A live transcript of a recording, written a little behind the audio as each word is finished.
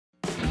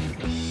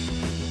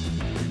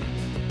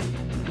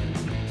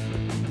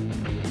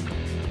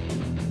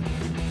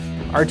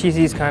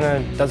RTCs kind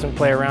of doesn't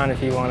play around,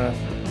 if you want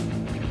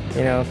to,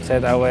 you know, say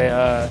it that way.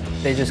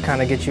 They just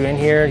kind of get you in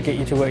here, get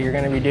you to what you're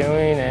going to be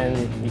doing, and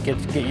you get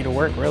you to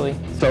work, really.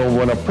 So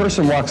when a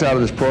person walks out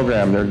of this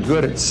program, they're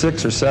good at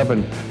 6 or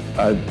 7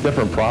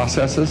 different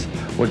processes,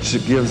 which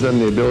gives them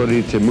the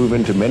ability to move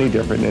into many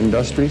different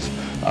industries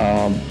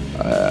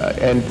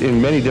and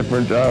in many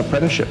different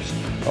apprenticeships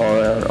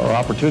or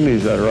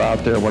opportunities that are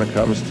out there when it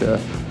comes to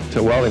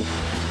welding.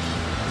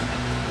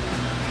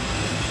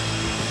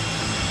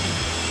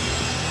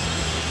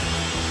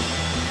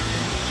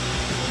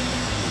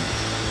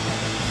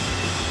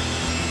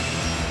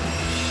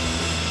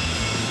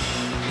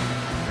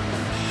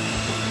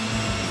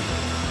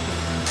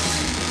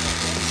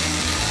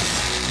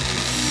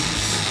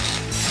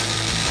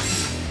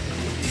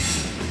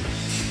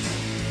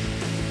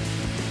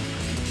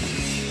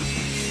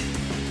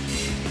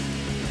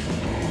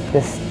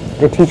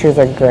 The teachers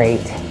are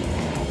great.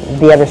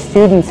 The other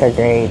students are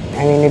great.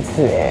 I mean, it's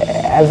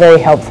a very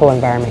helpful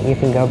environment. You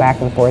can go back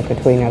and forth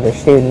between other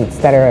students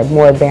that are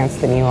more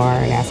advanced than you are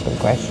and ask them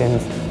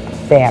questions.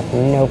 They have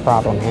no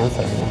problem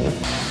answering them.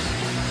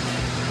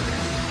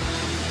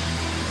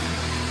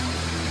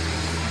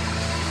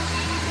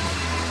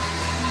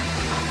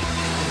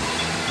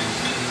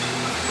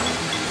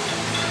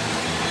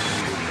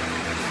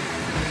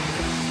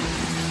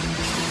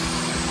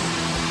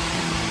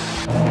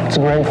 It's a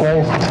great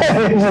place.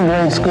 It's a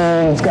great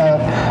school. It's got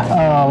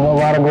a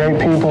lot of great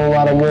people, a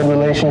lot of good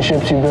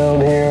relationships you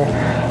build here.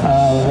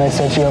 They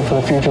set you up for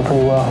the future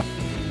pretty well.